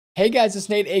Hey guys, it's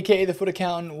Nate, aka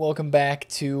TheFutAccountant. Welcome back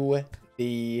to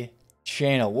the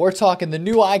channel. We're talking the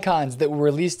new icons that were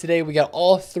released today. We got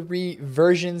all three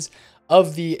versions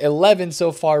of the 11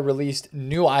 so far released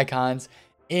new icons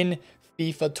in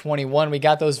FIFA 21. We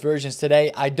got those versions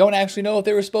today. I don't actually know if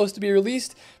they were supposed to be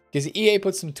released because EA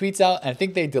put some tweets out and I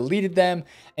think they deleted them.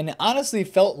 And it honestly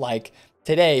felt like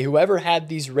today, whoever had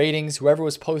these ratings, whoever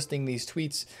was posting these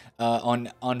tweets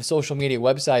on social media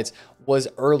websites was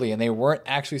early, and they weren't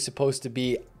actually supposed to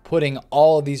be putting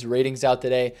all of these ratings out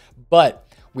today.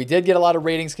 But we did get a lot of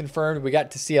ratings confirmed. We got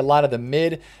to see a lot of the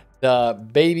mid, the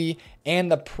baby,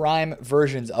 and the prime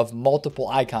versions of multiple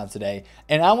icons today.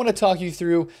 And I want to talk you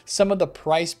through some of the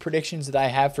price predictions that I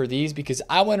have for these because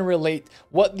I want to relate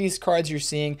what these cards you're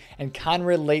seeing and kind of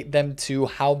relate them to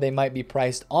how they might be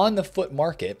priced on the foot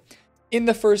market in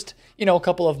the first,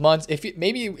 couple of months. If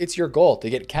maybe it's your goal to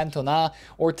get Cantona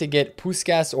or to get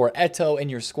Puskas or Eto'o in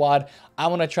your squad, I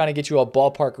want to try to get you a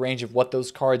ballpark range of what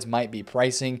those cards might be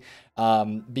pricing.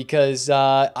 Because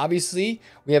obviously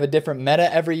we have a different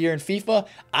meta every year in FIFA.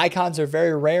 Icons are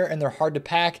very rare and they're hard to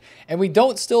pack, and we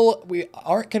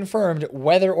aren't confirmed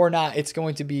whether or not it's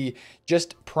going to be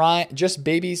just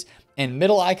babies and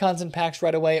middle icons in packs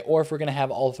right away, or if we're going to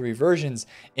have all three versions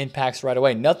in packs right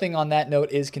away. Nothing on that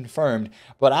note is confirmed,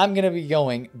 but I'm going to be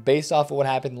going based off of what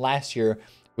happened last year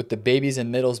with the babies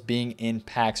and middles being in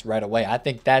packs right away. I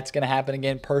think that's going to happen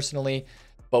again personally,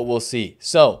 but we'll see.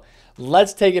 So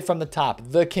let's take it from the top.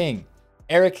 The King,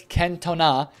 Eric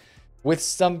Cantona, with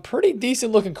some pretty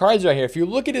decent looking cards right here. If you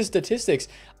look at his statistics,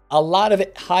 a lot of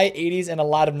high 80s and a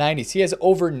lot of 90s. He has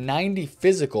over 90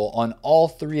 physical on all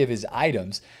three of his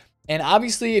items. And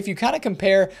obviously, if you kind of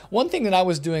compare, one thing that I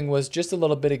was doing was just a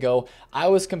little bit ago, I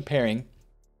was comparing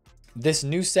this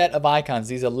new set of icons,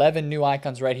 these 11 new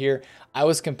icons right here. I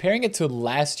was comparing it to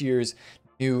last year's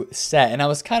new set. And I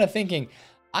was kind of thinking,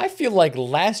 I feel like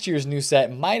last year's new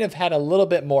set might have had a little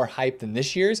bit more hype than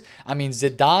this year's. I mean,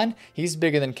 Zidane, he's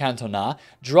bigger than Cantona.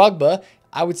 Drogba,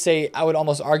 I would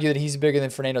almost argue that he's bigger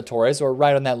than Fernando Torres, or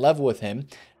right on that level with him.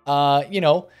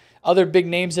 Other big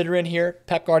names that are in here.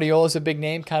 Pep Guardiola is a big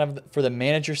name, kind of for the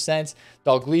manager sense.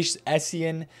 Dalglish,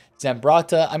 Essien,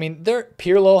 Zambrata. I mean,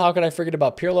 Pirlo. How could I forget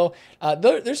about Pirlo?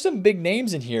 There's some big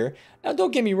names in here. Now,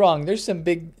 don't get me wrong. There's some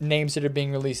big names that are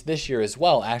being released this year as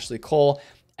well. Ashley Cole,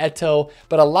 Eto'o.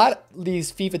 But a lot of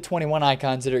these FIFA 21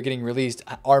 icons that are getting released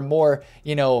are more,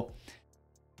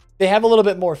 they have a little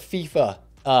bit more FIFA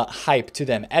hype to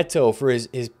them. Eto'o for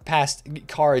his past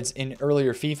cards in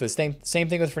earlier FIFA. Same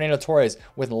thing with Fernando Torres,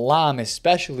 with Lam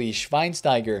especially,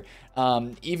 Schweinsteiger,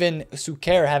 even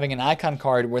Suker having an icon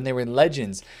card when they were in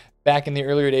Legends back in the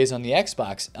earlier days on the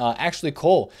Xbox. Actually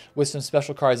Cole with some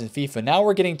special cards in FIFA. Now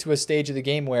we're getting to a stage of the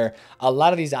game where a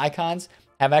lot of these icons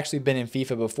have actually been in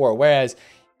FIFA before, whereas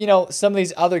some of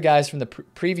these other guys from the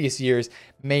previous years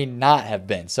may not have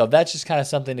been. So that's just kind of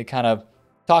something to kind of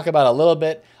talk about a little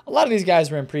bit. A lot of these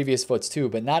guys were in previous foots too,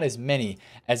 but not as many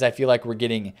as I feel like we're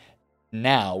getting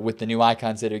now with the new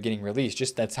icons that are getting released.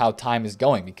 Just that's how time is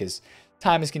going, because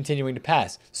time is continuing to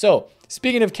pass. So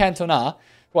speaking of Cantona,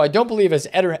 who I don't believe has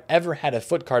ever had a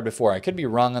foot card before. I could be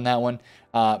wrong on that one,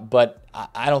 but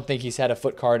I don't think he's had a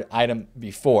foot card item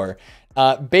before.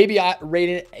 Baby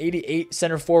rated 88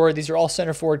 center forward. These are all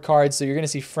center forward cards, so you're going to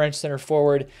see French center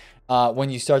forward when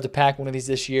you start to pack one of these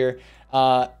this year.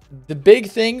 The big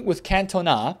thing with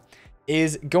Cantona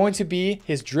is going to be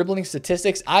his dribbling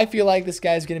statistics. I feel like this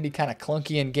guy is going to be kind of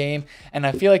clunky in game, and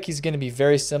I feel like he's going to be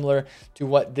very similar to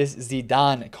what this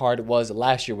Zidane card was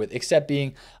last year, with except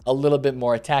being a little bit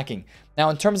more attacking. Now,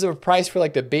 in terms of a price for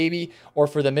like the baby or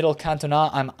for the middle Cantona,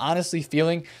 I'm honestly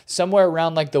feeling somewhere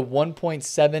around like the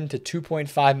 1.7 to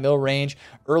 2.5 mil range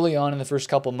early on in the first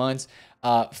couple months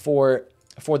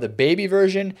for the baby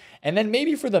version. And then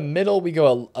maybe for the middle, we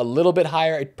go a little bit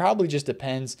higher. It probably just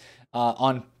depends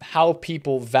on how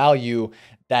people value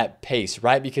that pace,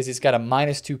 right? Because it's got a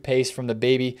 -2 pace from the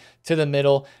baby to the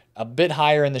middle, a bit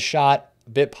higher in the shot,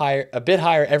 a bit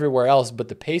higher everywhere else, but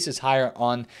the pace is higher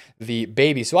on the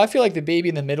baby. So I feel like the baby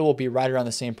in the middle will be right around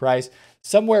the same price.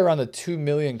 Somewhere around the 2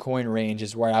 million coin range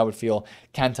is where I would feel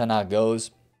Cantona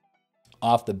goes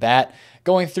off the bat.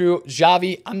 Going through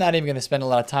Xavi, I'm not even going to spend a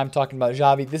lot of time talking about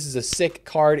Xavi. This is a sick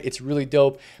card. It's really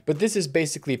dope. But this is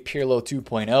basically Pirlo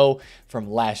 2.0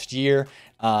 from last year.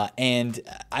 And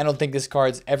I don't think this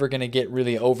card's ever going to get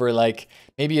really over. Like,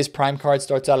 maybe his prime card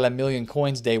starts out at 1 million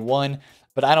coins day one.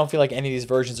 But I don't feel like any of these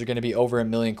versions are going to be over 1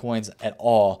 million coins at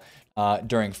all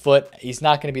during foot. He's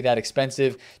not going to be that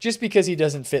expensive just because he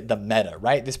doesn't fit the meta,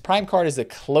 right? This prime card is the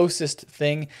closest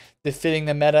thing to fitting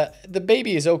the meta. The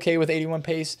baby is okay with 81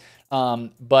 pace.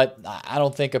 But I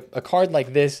don't think a card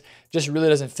like this just really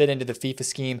doesn't fit into the FIFA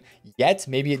scheme yet.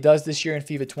 Maybe it does this year in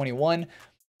FIFA 21.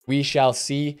 We shall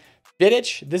see.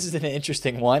 Vidic, this is an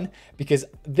interesting one because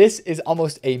this is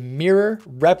almost a mirror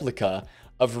replica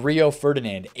of Rio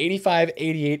Ferdinand. 85,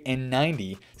 88, and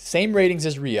 90. Same ratings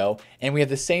as Rio. And we have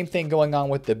the same thing going on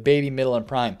with the baby, middle, and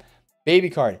prime. Baby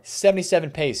card,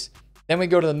 77 pace. Then we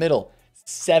go to the middle,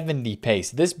 70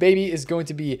 pace. This baby is going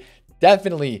to be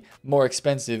definitely more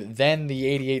expensive than the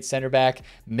 88 center back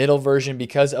middle version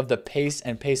because of the pace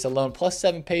and pace alone. Plus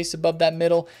 7 pace above that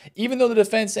middle. Even though the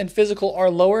defense and physical are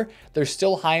lower, they're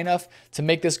still high enough to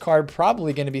make this card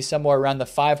probably going to be somewhere around the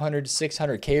 500 to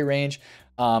 600K range.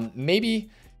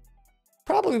 Maybe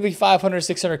probably 500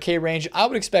 600K range. I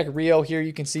would expect Rio here.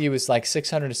 You can see it was like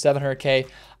 600 to 700K.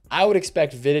 I would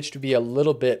expect Vidic to be a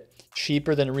little bit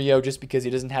cheaper than Rio just because he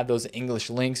doesn't have those English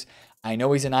links. I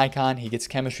know he's an icon. He gets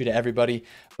chemistry to everybody,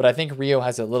 but I think Rio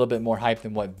has a little bit more hype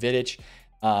than what Vidic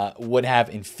would have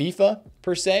in FIFA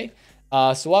per se.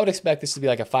 So I would expect this to be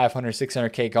like a 500,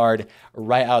 600K card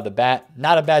right out of the bat.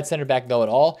 Not a bad center back though at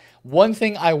all. One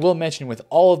thing I will mention with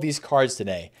all of these cards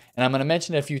today, and I'm going to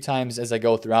mention it a few times as I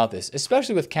go throughout this,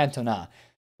 especially with Cantona,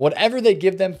 whatever they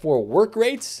give them for work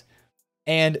rates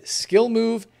and skill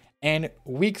move and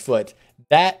weak foot,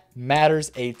 that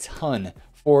matters a ton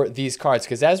for these cards.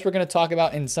 Because as we're going to talk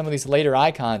about in some of these later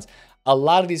icons, a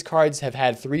lot of these cards have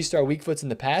had 3-star weak foots in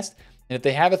the past. And if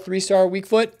they have a 3-star weak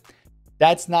foot,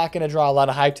 that's not going to draw a lot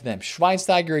of hype to them.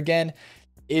 Schweinsteiger, again,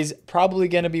 is probably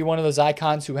going to be one of those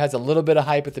icons who has a little bit of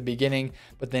hype at the beginning,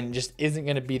 but then just isn't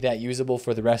going to be that usable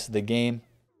for the rest of the game.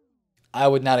 I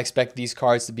would not expect these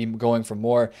cards to be going for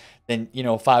more than,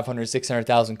 500,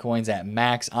 600,000 coins at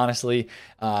max, honestly,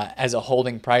 as a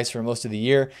holding price for most of the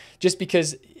year, just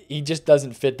because he just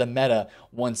doesn't fit the meta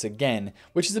once again,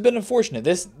 which is a bit unfortunate.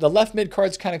 The left mid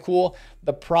card's kind of cool.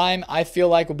 The prime, I feel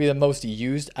like, will be the most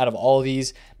used out of all of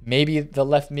these. Maybe the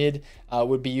left mid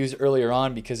would be used earlier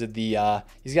on because of the,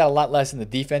 he's got a lot less in the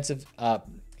defensive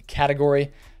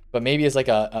category, but maybe as like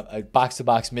a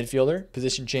box-to-box midfielder,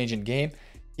 position change in game,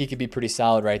 he could be pretty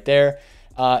solid right there.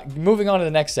 Moving on to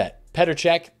the next set. Petr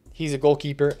Cech, he's a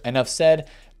goalkeeper. Enough said.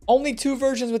 Only 2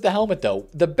 versions with the helmet, though.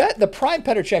 The prime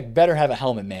Petr Cech better have a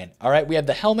helmet, man. All right, we have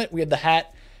the helmet, we have the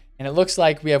hat, and it looks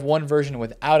like we have one version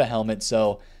without a helmet.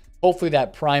 So hopefully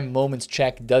that prime Moments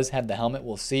Cech does have the helmet.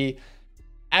 We'll see.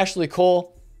 Ashley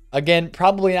Cole, again,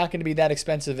 probably not going to be that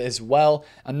expensive as well.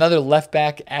 Another left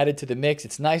back added to the mix.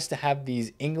 It's nice to have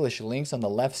these English links on the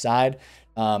left side.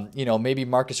 Maybe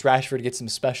Marcus Rashford gets some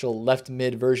special left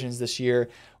mid versions this year,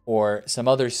 or some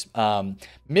other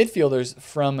midfielders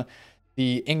from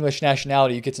the English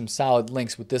nationality. You get some solid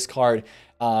links with this card.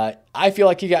 I feel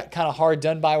like he got kind of hard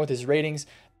done by with his ratings.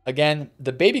 Again,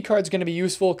 the baby card's going to be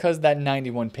useful because that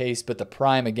 91 pace, but the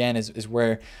prime, again, is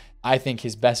where I think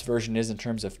his best version is in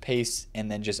terms of pace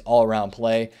and then just all-around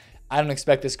play. I don't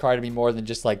expect this card to be more than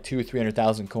just like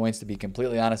 200,000-300,000 coins, to be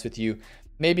completely honest with you.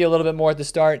 Maybe a little bit more at the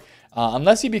start.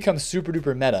 Unless he becomes super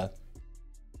duper meta,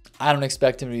 I don't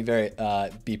expect him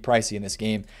to be pricey in this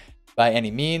game by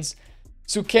any means.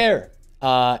 Suker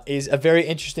is a very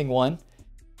interesting one.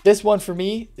 This one for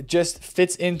me just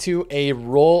fits into a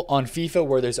role on FIFA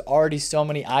where there's already so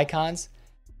many icons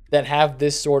that have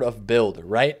this sort of build,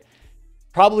 right?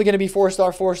 Probably going to be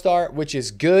 4-star, 4-star, which is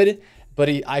good, but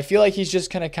I feel like he's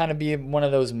just going to kind of be one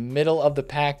of those middle of the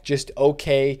pack, just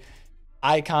okay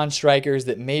icon strikers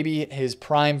that maybe his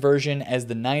prime version as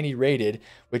the 90 rated,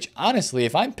 which honestly,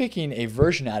 if I'm picking a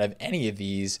version out of any of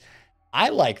these, I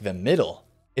like the middle.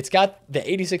 It's got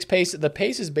the 86 pace. The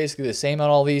pace is basically the same on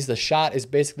all these. The shot is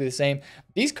basically the same.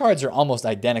 These cards are almost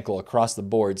identical across the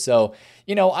board. So,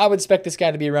 I would expect this guy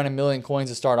to be around 1 million coins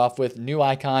to start off with. New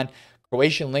icon.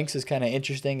 Croatian links is kind of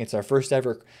interesting. It's our first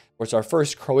ever, or it's our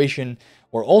first Croatian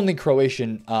or only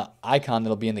Croatian icon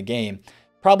that'll be in the game.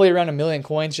 Probably around 1 million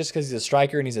coins just because he's a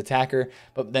striker and he's an attacker,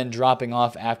 but then dropping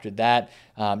off after that.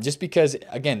 Just because,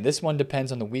 again, this one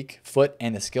depends on the weak foot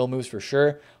and the skill moves for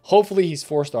sure. Hopefully he's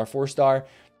 4-star, 4-star.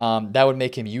 That would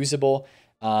make him usable.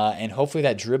 And hopefully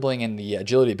that dribbling and the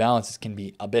agility balances can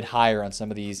be a bit higher on some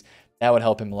of these. That would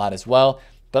help him a lot as well.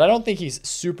 But I don't think he's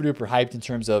super duper hyped in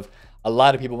terms of a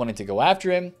lot of people wanting to go after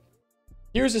him.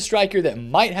 Here's a striker that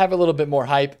might have a little bit more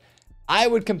hype. I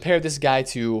would compare this guy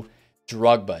to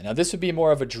Drogba. Now, this would be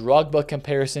more of a Drogba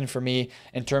comparison for me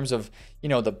in terms of,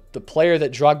 the player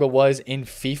that Drogba was in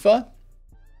FIFA.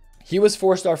 He was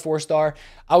 4-star, 4-star.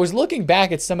 I was looking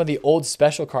back at some of the old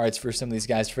special cards for some of these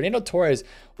guys. Fernando Torres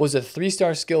was a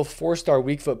 3-star skill, 4-star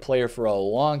weak foot player for a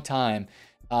long time.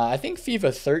 I think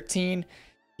FIFA 13,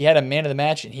 he had a man of the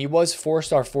match, and he was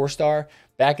 4-star, 4-star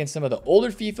back in some of the older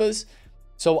FIFAs.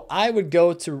 So I would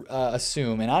go to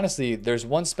assume, and honestly, there's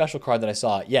one special card that I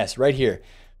saw. Yes, right here.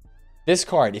 This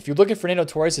card, if you look at Fernando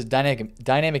Torres'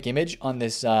 dynamic image on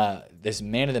this this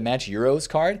Man of the Match Euros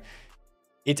card,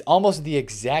 it's almost the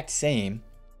exact same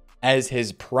as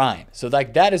his prime. So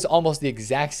like that is almost the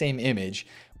exact same image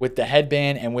with the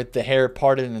headband and with the hair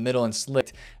parted in the middle and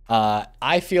slicked.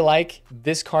 I feel like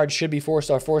this card should be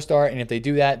 4-star, 4-star, and if they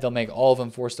do that, they'll make all of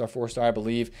them 4-star, 4-star, I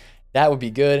believe. That would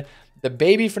be good. The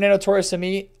baby Fernando Torres to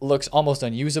me looks almost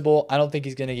unusable. I don't think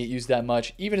he's going to get used that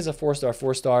much, even as a 4-star,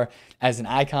 4-star as an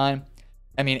icon.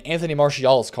 I mean, Anthony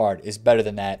Martial's card is better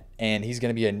than that, and he's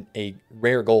going to be a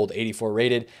rare gold 84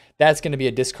 rated. That's going to be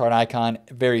a discard icon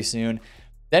very soon.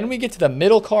 Then we get to the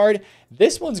middle card.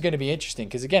 This one's going to be interesting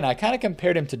because, again, I kind of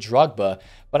compared him to Drogba,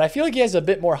 but I feel like he has a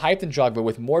bit more hype than Drogba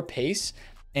with more pace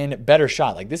and better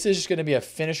shot. Like, this is just going to be a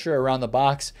finisher around the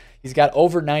box. He's got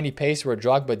over 90 pace where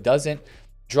Drogba doesn't.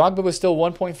 Drogba was still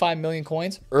 1.5 million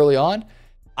coins early on.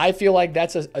 I feel like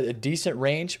that's a decent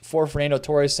range for Fernando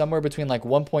Torres, somewhere between like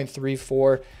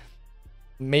 1.34,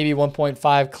 maybe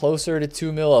 1.5, closer to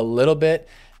 2 mil a little bit,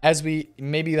 as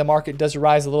maybe the market does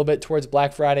rise a little bit towards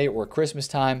Black Friday or Christmas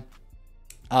time.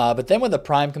 But then when the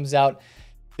Prime comes out,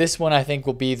 this one I think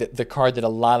will be the card that a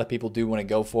lot of people do want to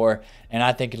go for, and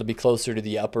I think it'll be closer to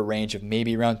the upper range of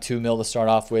maybe around 2 mil to start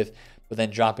off with, but then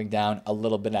dropping down a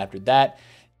little bit after that.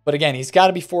 But again, he's got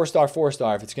to be 4-star,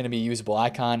 4-star if it's going to be a usable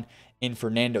icon in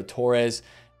Fernando Torres.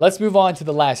 Let's move on to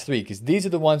the last three because these are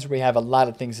the ones where we have a lot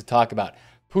of things to talk about.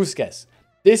 Puskas.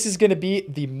 This is going to be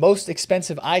the most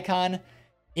expensive icon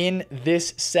in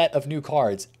this set of new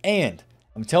cards. And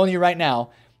I'm telling you right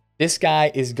now, this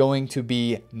guy is going to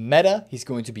be meta. He's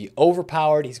going to be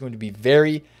overpowered. He's going to be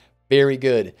very, very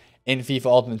good in FIFA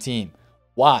Ultimate Team.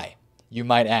 Why? You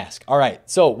might ask. All right,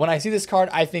 so when I see this card,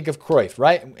 I think of Cruyff,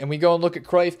 right? And we go and look at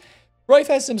Cruyff. Cruyff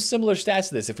has some similar stats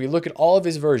to this. If we look at all of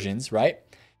his versions, right?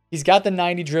 He's got the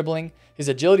 90 dribbling. His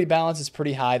agility balance is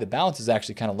pretty high. The balance is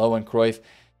actually kind of low on Cruyff.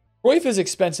 Cruyff is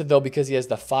expensive, though, because he has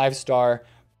the 5-star,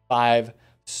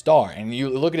 5-star. And you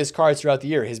look at his cards throughout the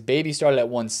year. His baby started at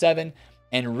 1.7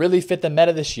 and really fit the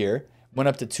meta this year. Went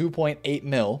up to 2.8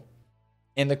 mil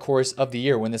in the course of the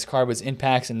year when this card was in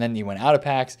packs and then he went out of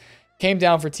packs. Came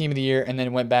down for Team of the Year and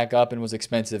then went back up and was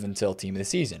expensive until Team of the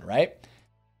Season, right?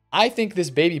 I think this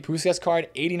baby Puskas card,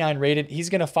 89 rated, he's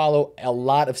going to follow a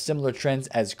lot of similar trends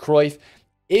as Cruyff.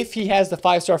 If he has the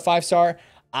 5-star, 5-star,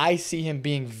 I see him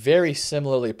being very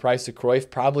similarly priced to Cruyff,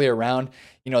 probably around,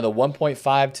 the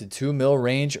 1.5 to 2 mil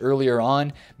range earlier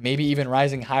on, maybe even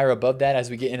rising higher above that as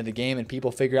we get into the game and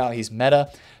people figure out he's meta.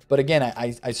 But again,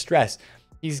 I stress,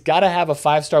 he's got to have a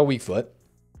 5-star weak foot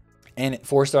and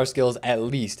 4-star skills at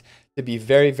least to be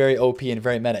very, very OP and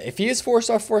very meta. If he is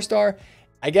 4-star, 4-star,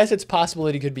 I guess it's possible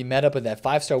that he could be meta, but that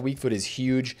 5-star weak foot is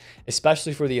huge,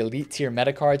 especially for the elite tier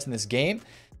meta cards in this game.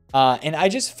 And I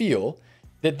just feel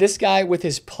that this guy with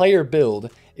his player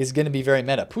build is going to be very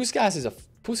meta. Puskas is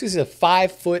a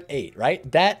 5'8", right?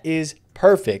 That is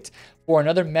perfect for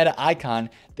another meta icon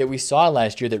that we saw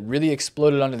last year that really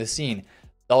exploded onto the scene,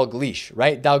 Dalglish,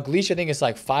 right? Dalglish, I think, is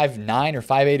like 5'9" or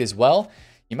 5'8" as well.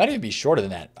 He might even be shorter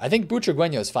than that. I think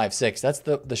Butragueño is 5'6". That's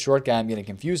the short guy I'm getting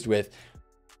confused with.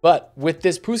 But with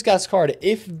this Puskas card,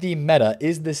 if the meta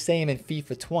is the same in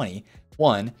FIFA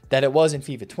 21 that it was in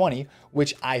FIFA 20,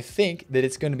 which I think that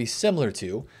it's going to be similar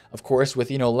to, of course,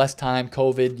 with, less time,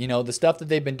 COVID, the stuff that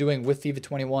they've been doing with FIFA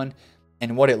 21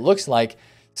 and what it looks like,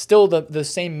 still the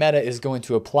same meta is going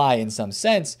to apply in some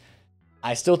sense.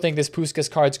 I still think this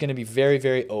Puskas card is going to be very,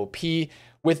 very OP.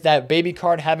 With that baby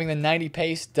card having the 90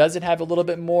 pace, does it have a little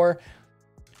bit more,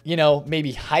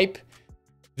 maybe hype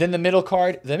than the middle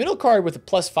card? The middle card with the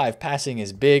 +5 passing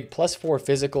is big, +4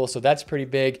 physical, so that's pretty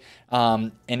big,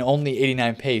 and only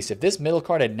 89 pace. If this middle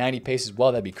card had 90 pace as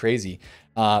well, that'd be crazy.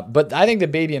 But I think the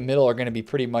baby and middle are going to be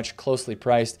pretty much closely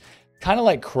priced, kind of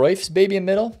like Cruyff's baby and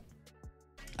middle.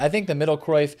 I think the middle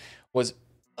Cruyff was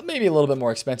maybe a little bit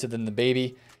more expensive than the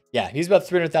baby. Yeah, he's about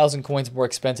 300,000 coins more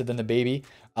expensive than the baby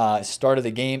start of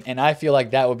the game. And I feel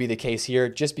like that would be the case here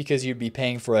just because you'd be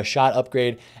paying for a shot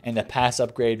upgrade and the pass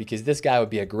upgrade because this guy would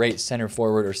be a great center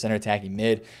forward or center attacking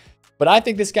mid. But I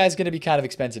think this guy's going to be kind of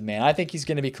expensive, man. I think he's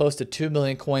going to be close to 2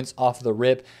 million coins off the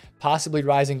rip, possibly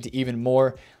rising to even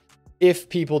more if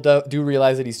people do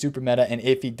realize that he's super meta and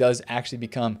if he does actually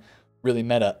become really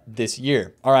meta this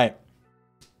year. All right,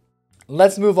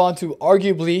 let's move on to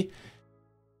arguably,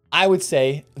 I would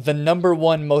say, the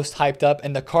 #1 most hyped up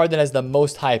and the card that has the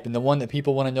most hype and the one that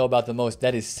people want to know about the most.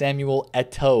 That is Samuel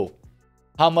Eto'o.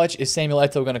 How much is Samuel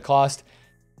Eto'o going to cost?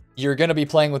 You're going to be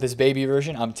playing with this baby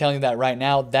version. I'm telling you that right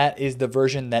now. That is the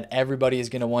version that everybody is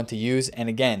going to want to use. And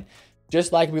again,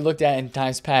 just like we looked at in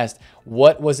times past.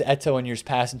 What was Eto in years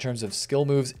past in terms of skill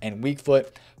moves and weak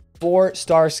foot?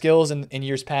 4-star skills in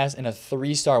years past and a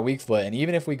 3-star weak foot. And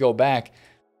even if we go back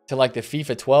to like the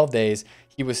FIFA 12 days,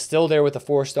 he was still there with a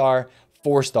 4-star,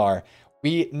 4-star.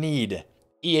 We need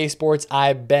EA Sports,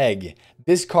 I beg.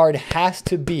 This card has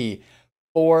to be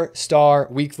 4-star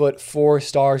weak foot,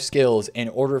 4-star skills in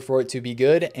order for it to be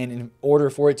good and in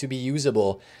order for it to be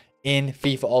usable in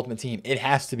FIFA Ultimate Team. It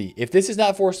has to be. If this is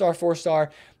not 4-star, 4-star,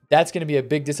 that's going to be a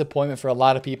big disappointment for a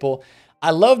lot of people. I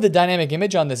love the dynamic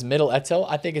image on this middle Eto.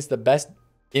 I think it's the best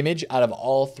image out of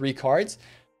all 3 cards,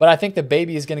 but I think the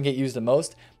baby is going to get used the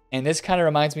most. And this kind of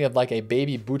reminds me of like a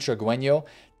baby Butragueño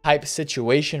type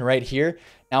situation right here.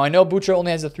 Now I know Butra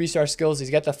only has the 3-star skills. He's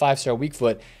got the 5-star weak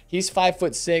foot. He's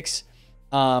 5'6",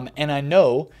 and I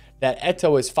know that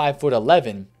Eto is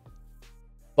 5'11".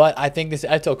 But I think this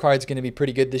Eto card is going to be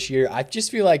pretty good this year. I just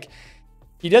feel like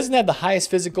he doesn't have the highest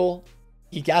physical.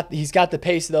 He's got the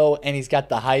pace though, and he's got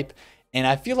the hype. And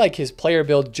I feel like his player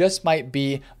build just might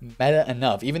be meta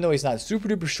enough. Even though he's not super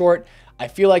duper short, I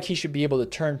feel like he should be able to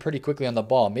turn pretty quickly on the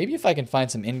ball. Maybe if I can find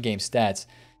some in-game stats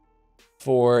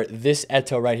for this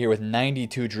Eto right here with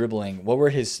 92 dribbling. What were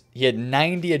his? He had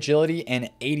 90 agility and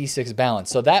 86 balance.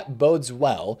 So that bodes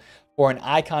well for an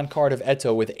icon card of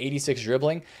Eto with 86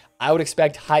 dribbling. I would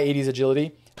expect high 80s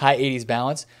agility, high 80s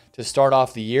balance to start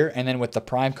off the year. And then with the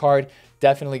prime card,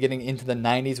 definitely getting into the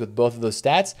 90s with both of those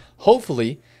stats.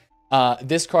 Hopefully,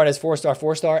 this card has 4-star,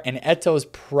 4-star, and Eto is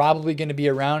probably going to be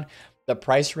around the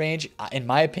price range. In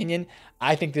my opinion,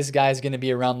 I think this guy is going to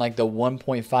be around like the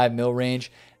 1.5 mil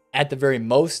range at the very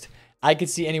most. I could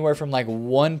see anywhere from like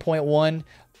 1.1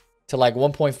 to like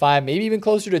 1.5, maybe even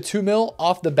closer to 2 mil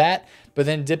off the bat, but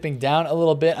then dipping down a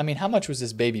little bit. I mean, how much was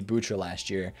this baby Butra last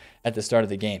year at the start of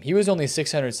the game? He was only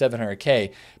 600,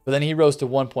 700K, but then he rose to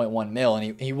 1.1 mil,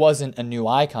 and he wasn't a new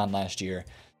icon last year.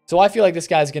 So I feel like this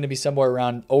guy's going to be somewhere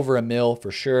around over a mil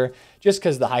for sure, just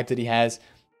because of the hype that he has.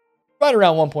 Right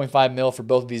around 1.5 mil for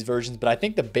both of these versions, but I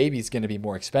think the baby's going to be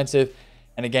more expensive.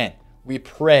 And again, we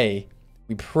pray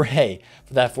for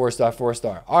that 4-star,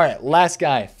 4-star. All right, last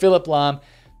guy, Philipp Lahm.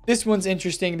 This one's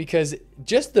interesting because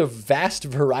just the vast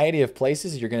variety of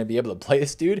places you're going to be able to play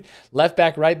this dude. Left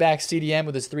back, right back, CDM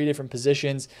with his 3 different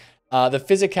positions. The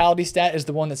physicality stat is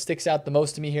the one that sticks out the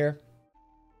most to me here.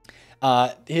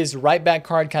 His right back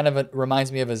card kind of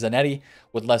reminds me of a Zanetti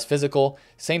with less physical.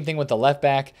 Same thing with the left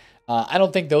back. I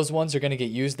don't think those ones are going to get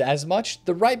used as much.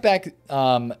 The right back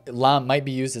Lahm might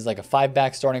be used as like a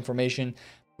 5-back starting formation,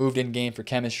 moved in game for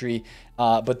chemistry.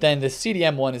 But then the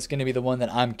CDM one is going to be the one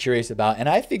that I'm curious about. And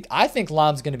I think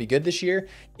Lahm's going to be good this year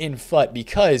in FUT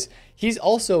because he's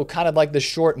also kind of like the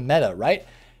short meta, right?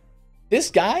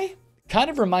 This guy kind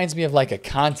of reminds me of like a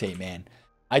Conte, man.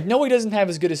 I know he doesn't have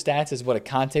as good a stats as what a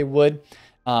Conte would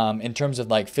in terms of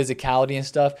like physicality and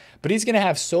stuff, but he's going to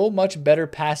have so much better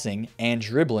passing and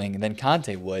dribbling than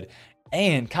Conte would.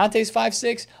 And Conte's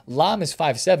 5'6", Lahm is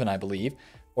 5'7", I believe,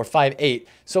 or 5'8".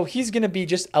 So he's going to be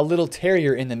just a little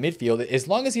terrier in the midfield. As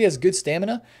long as he has good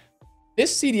stamina,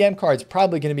 this CDM card is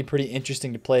probably going to be pretty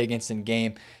interesting to play against in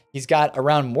game. He's got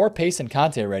around more pace than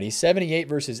Conte already, 78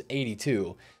 versus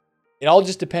 82. It all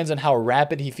just depends on how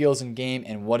rapid he feels in game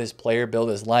and what his player build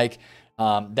is like.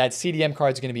 That CDM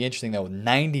card is going to be interesting though.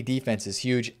 90 defense is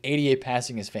huge. 88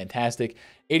 passing is fantastic.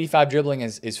 85 dribbling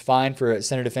is fine for a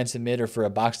center defensive mid or for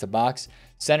a box-to-box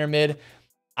center mid.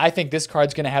 I think this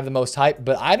card's going to have the most hype,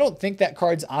 but I don't think that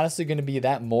card's honestly going to be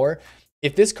that more.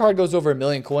 If this card goes over 1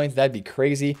 million coins, that'd be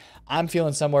crazy. I'm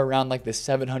feeling somewhere around like the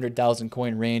 700,000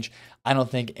 coin range. I don't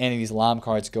think any of these Lahm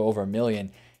cards go over 1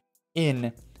 million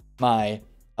in my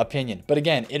opinion. But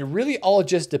again, it really all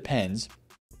just depends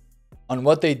on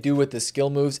what they do with the skill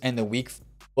moves and the weak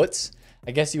foots,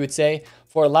 I guess you would say,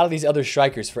 for a lot of these other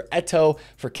strikers. For Eto,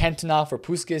 for Cantona, for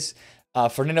Puskas,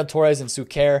 Fernando Torres and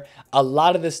Suker. A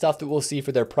lot of the stuff that we'll see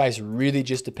for their price really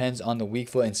just depends on the weak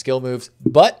foot and skill moves.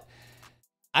 But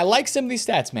I like some of these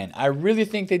stats, man. I really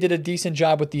think they did a decent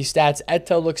job with these stats.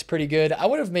 Eto looks pretty good. I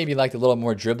would have maybe liked a little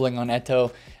more dribbling on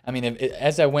Eto. I mean,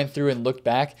 as I went through and looked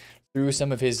back through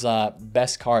some of his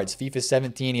best cards. FIFA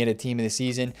 17, he had a team of the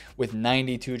season with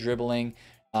 92 dribbling.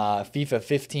 FIFA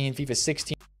 15, FIFA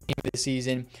 16 team of the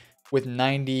season with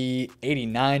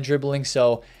 89 dribbling.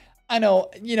 So I know,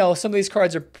 some of these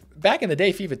cards are back in the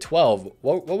day. FIFA 12,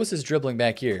 what was his dribbling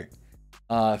back here?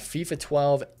 FIFA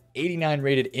 12, 89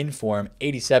 rated in form,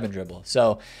 87 dribble.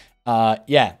 So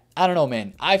yeah, I don't know,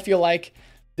 man. I feel like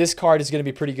this card is going to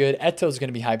be pretty good. Eto is going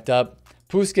to be hyped up.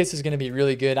 Puskas is going to be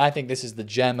really good. I think this is the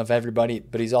gem of everybody,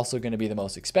 but he's also going to be the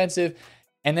most expensive.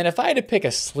 And then if I had to pick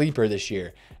a sleeper this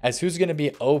year as who's going to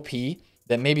be OP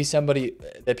that maybe somebody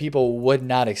that people would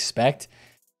not expect.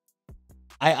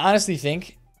 I honestly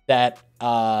think that,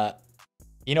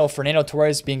 you know, Fernando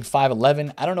Torres being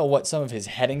 5'11", I don't know what some of his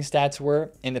heading stats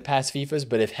were in the past FIFAs,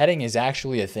 but if heading is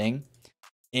actually a thing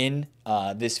in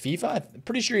this FIFA, I'm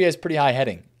pretty sure he has pretty high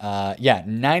heading. Yeah,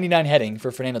 99 heading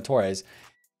for Fernando Torres.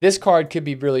 This card could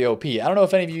be really OP. I don't know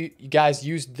if any of you guys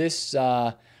used this.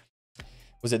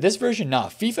 Was it this version? Nah,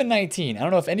 FIFA 19. I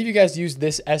don't know if any of you guys used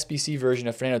this SBC version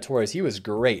of Fernando Torres. He was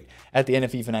great at the end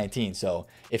of FIFA 19. So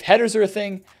if headers are a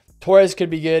thing, Torres could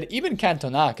be good. Even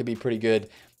Cantona could be pretty good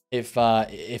if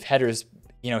headers,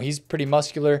 you know, he's pretty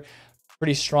muscular,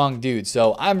 pretty strong dude.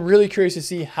 So I'm really curious to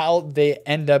see how they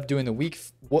end up doing the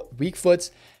weak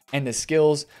foots and the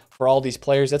skills for all these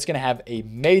players. That's going to have a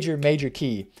major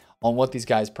key on what these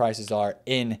guys' prices are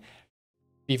in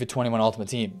FIFA 21 Ultimate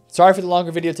Team. Sorry for the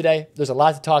longer video today. There's a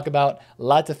lot to talk about, a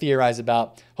lot to theorize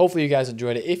about. Hopefully you guys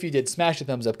enjoyed it. If you did, smash the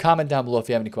thumbs up, comment down below if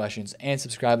you have any questions, and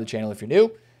subscribe to the channel if you're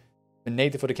new. I'm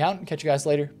Nate, the FutAccountant. Catch you guys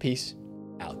later. Peace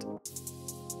out.